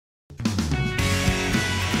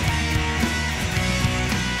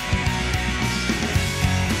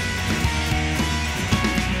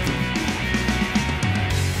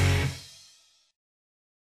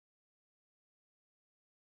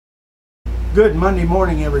Good Monday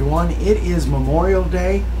morning, everyone. It is Memorial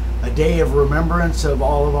Day, a day of remembrance of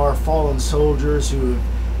all of our fallen soldiers who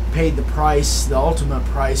have paid the price, the ultimate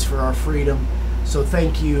price for our freedom. So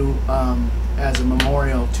thank you as a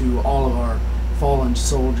memorial to all of our fallen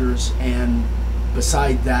soldiers, and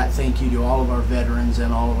beside that, thank you to all of our veterans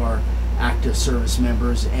and all of our active service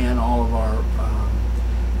members and all of our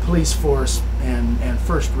police force and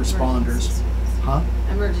first responders.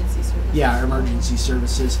 Emergency services. Yeah, emergency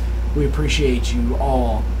services. We appreciate you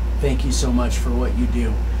all. Thank you so much for what you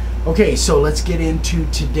do. Okay, so let's get into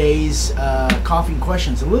today's coffee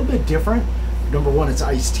questions. A little bit different. Number one, it's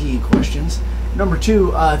iced tea questions. Number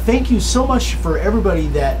two, thank you so much for everybody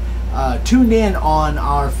that tuned in on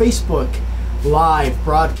our Facebook live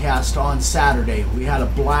broadcast on Saturday. We had a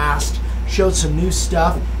blast, showed some new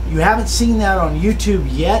stuff. You haven't seen that on YouTube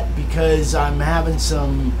yet because I'm having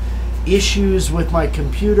some issues with my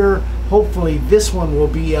computer. Hopefully this one will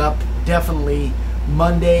be up definitely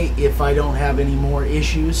Monday if I don't have any more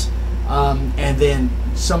issues, and then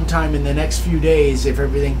sometime in the next few days, if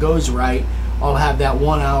everything goes right, I'll have that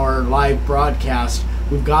 1 hour live broadcast.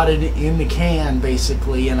 We've got it in the can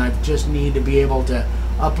basically, and I just need to be able to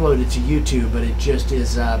upload it to YouTube, but it just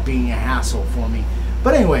is being a hassle for me.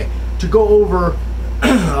 But anyway, to go over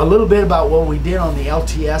a little bit about what we did on the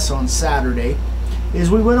LTS on Saturday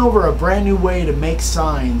is we went over a brand new way to make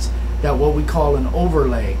signs, that what we call an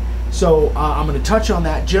overlay. So I'm going to touch on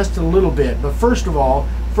that just a little bit. But first of all,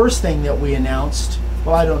 first thing that we announced,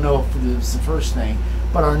 well, I don't know if it was the first thing,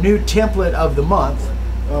 but our new template of the month.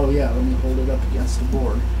 Oh yeah, let me hold it up against the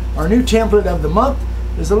board. Our new template of the month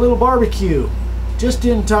is a little barbecue, just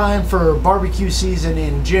in time for barbecue season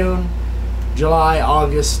in June, July,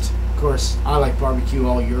 August. Of course, I like barbecue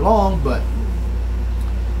all year long, but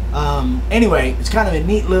anyway, it's kind of a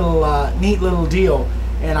neat little deal.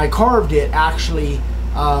 And I carved it actually.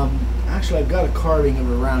 Actually, I've got a carving of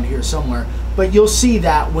it around here somewhere. But you'll see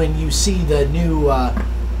that when you see the new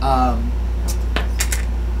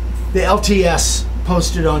the LTS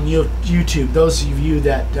posted on YouTube. Those of you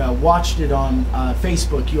that watched it on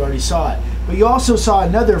Facebook, you already saw it. But you also saw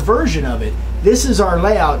another version of it. This is our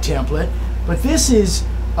layout template, but this is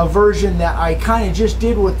a version that I kind of just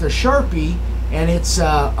did with the Sharpie, and it's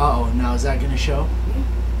uh-oh, now is that going to show?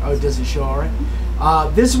 Oh, it doesn't show, all right.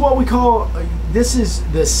 This is what we call, this is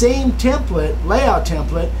the same template, layout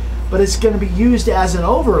template, but it's going to be used as an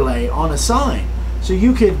overlay on a sign. So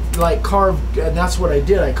you could like carve, and that's what I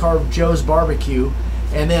did. I carved Joe's Barbecue,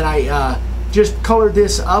 and then I just colored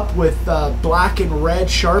this up with black and red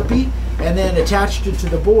Sharpie, and then attached it to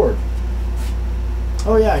the board.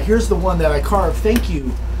 Oh yeah, here's the one that I carved. Thank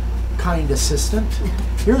you, kind assistant.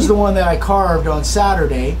 Here's the one that I carved on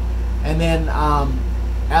Saturday, and then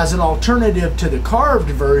as an alternative to the carved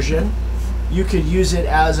version, you could use it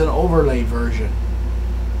as an overlay version.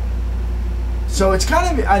 So it's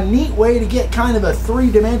kind of a neat way to get kind of a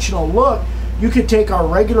three-dimensional look. You could take our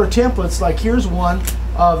regular templates, like here's one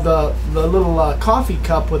of the little coffee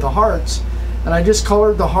cup with the hearts, and I just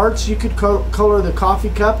colored the hearts. You could color the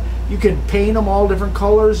coffee cup. You could paint them all different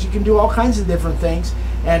colors. You can do all kinds of different things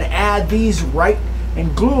and add these right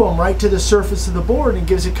and glue them right to the surface of the board, and it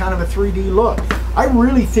gives it kind of a 3D look. I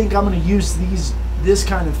really think I'm going to use this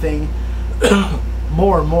kind of thing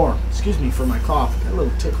more and more. Excuse me for my cough. Got a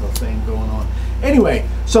little tickle thing going on. Anyway,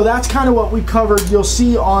 so that's kind of what we covered. You'll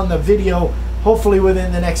see on the video, hopefully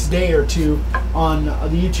within the next day or two, on the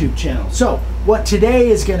YouTube channel. So what today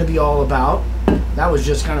is going to be all about, that was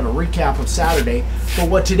just kind of a recap of Saturday, but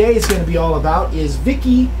what today is going to be all about is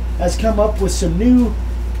Vicki has come up with some new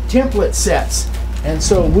template sets. And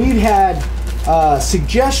so we've had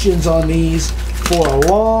suggestions on these for a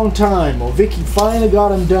long time. Well, Vicki finally got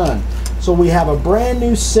them done. So we have a brand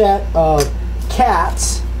new set of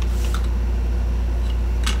cats.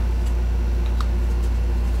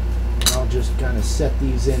 I'll just kind of set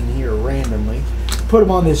these in here randomly. Put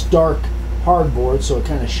them on this dark hardboard so it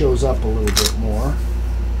kind of shows up a little bit more.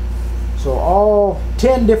 So all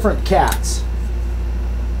 10 different cats.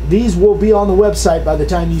 These will be on the website by the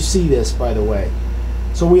time you see this, by the way.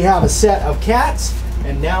 So we have a set of cats,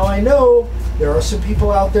 and now I know there are some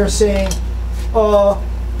people out there saying,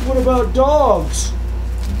 what about dogs?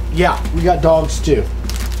 Yeah, we got dogs too.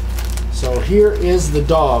 So here is the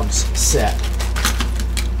dogs set.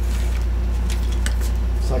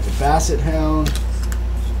 It's like a basset hound,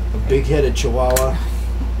 a big-headed Chihuahua,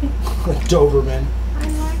 a Doberman, I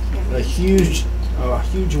like him. a huge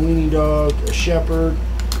weenie dog, a shepherd,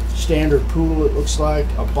 standard poodle it looks like,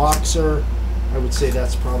 a boxer. I would say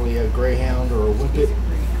that's probably a greyhound or a whippet.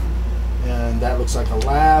 And that looks like a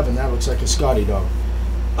lab, and that looks like a SCOTD dog.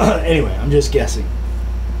 Anyway, I'm just guessing.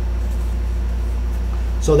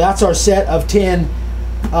 So that's our set of 10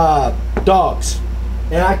 dogs.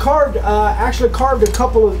 And I carved, actually carved a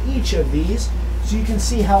couple of each of these, so you can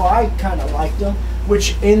see how I kind of like them.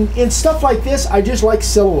 Which in stuff like this, I just like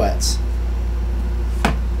silhouettes.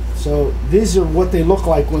 So these are what they look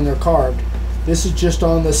like when they're carved. This is just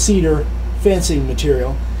on the cedar fencing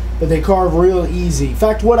material, but they carve real easy. In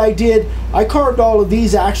fact, what I did, I carved all of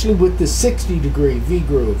these actually with the 60-degree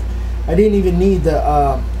V-groove. I didn't even need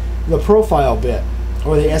the profile bit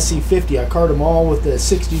or the SC50. I carved them all with the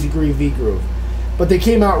 60-degree V-groove. But they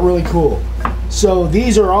came out really cool. So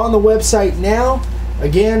these are on the website now.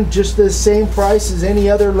 Again, just the same price as any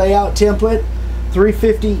other layout template,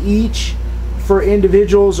 $350 each for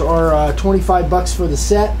individuals, or $25 for the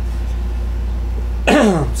set.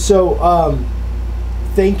 So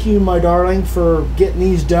thank you, my darling, for getting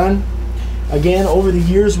these done. Again, over the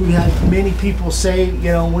years, we've had many people say,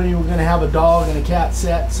 you know, when you were going to have a dog and a cat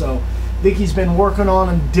set. So Vicky's been working on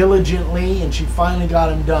them diligently, and she finally got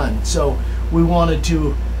them done. So we wanted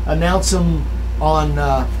to announce them on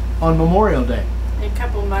Memorial Day. In a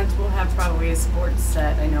couple months, we'll have probably a sports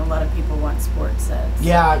set. I know a lot of people want sports sets.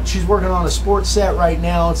 Yeah, she's working on a sports set right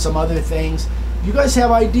now and some other things. If you guys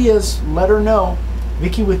have ideas, let her know.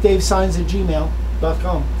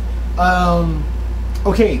 VickyWithDaveSigns@gmail.com.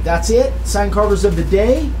 Okay, that's it. Sign carvers of the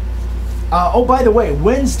day. Oh, by the way,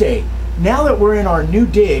 Wednesday. Now that we're in our new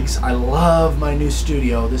digs, I love my new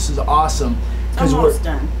studio. This is awesome. Almost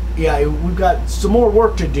done. Yeah, we've got some more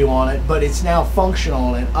work to do on it, but it's now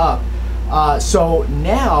functional and up. So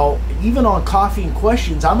now, even on Coffee and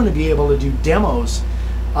Questions, I'm going to be able to do demos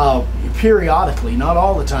periodically, not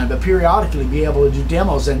all the time, but periodically be able to do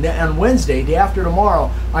demos. And on Wednesday, day after tomorrow,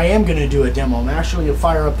 I am going to do a demo. I'm actually going to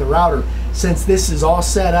fire up the router. Since this is all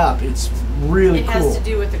set up, it's really cool. It has to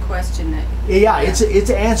do with the question that... Yeah, it's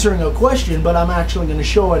answering a question, but I'm actually going to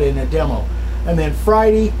show it in a demo. And then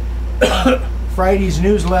Friday, Friday's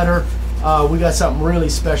newsletter, we got something really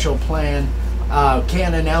special planned.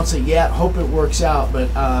 Can't announce it yet. Hope it works out, but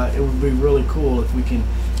it would be really cool if we can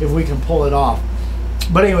pull it off.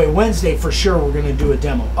 But anyway, Wednesday for sure we're going to do a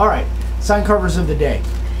demo. All right, sign covers of the day.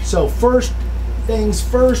 So first things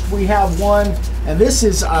first, we have one, and this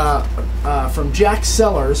is from Jack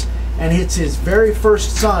Sellers, and it's his very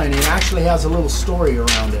first sign. It actually has a little story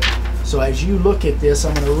around it. So as you look at this,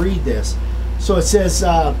 I'm going to read this. So it says,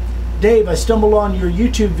 Dave, I stumbled on your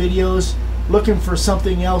YouTube videos looking for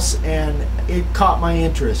something else, and it caught my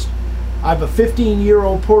interest. I have a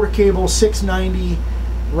 15-year-old Porter-Cable 690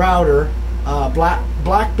 router,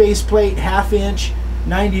 black base plate, 1/2 inch,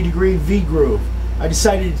 90-degree V-groove. I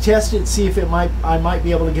decided to test it, see if I might be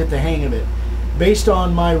able to get the hang of it. Based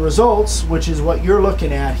on my results, which is what you're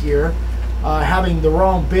looking at here, having the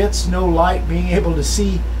wrong bits, no light, being able to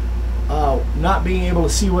see, not being able to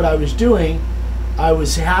see what I was doing, I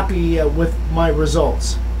was happy with my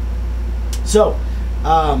results. So,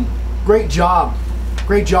 great job,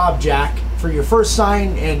 Jack, for your first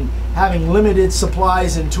sign and having limited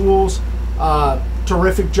supplies and tools.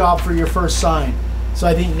 Terrific job for your first sign. So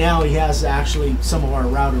I think now he has actually some of our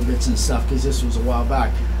router bits and stuff, because this was a while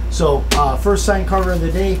back. So first sign carver of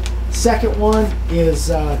the day. Second one is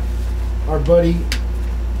our buddy,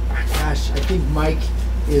 gosh, I think Mike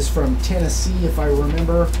is from Tennessee, if I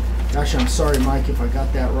remember. Gosh, I'm sorry, Mike, if I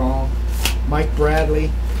got that wrong. Mike Bradley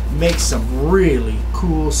makes some really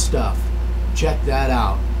cool stuff. Check that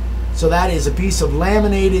out. So that is a piece of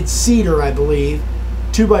laminated cedar, I believe,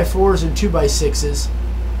 2x4s and 2x6s,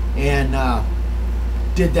 and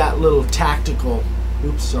did that little tactical.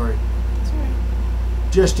 Oops, sorry.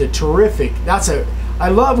 Just a terrific. I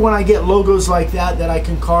love when I get logos like that I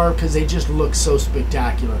can carve, because they just look so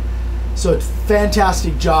spectacular. So it's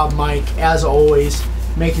fantastic job, Mike, as always,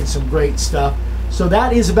 making some great stuff. So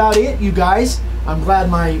that is about it, you guys. I'm glad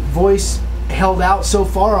my voice held out so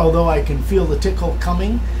far, although I can feel the tickle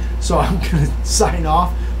coming. So I'm going to sign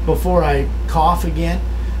off before I cough again.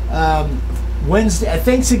 Wednesday.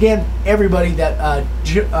 Thanks again, everybody that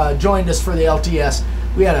joined us for the LTS.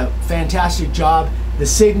 We had a fantastic job. The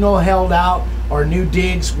signal held out. Our new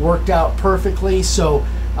digs worked out perfectly. So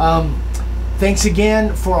thanks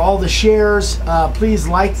again for all the shares. Please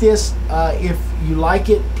like this. If you like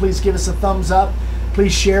it, please give us a thumbs up.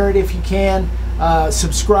 Please share it if you can.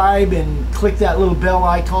 Subscribe and click that little bell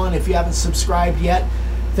icon if you haven't subscribed yet.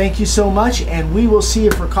 Thank you so much, and we will see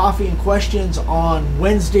you for Coffee and Questions on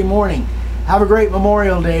Wednesday morning. Have a great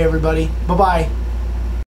Memorial Day, everybody. Bye-bye.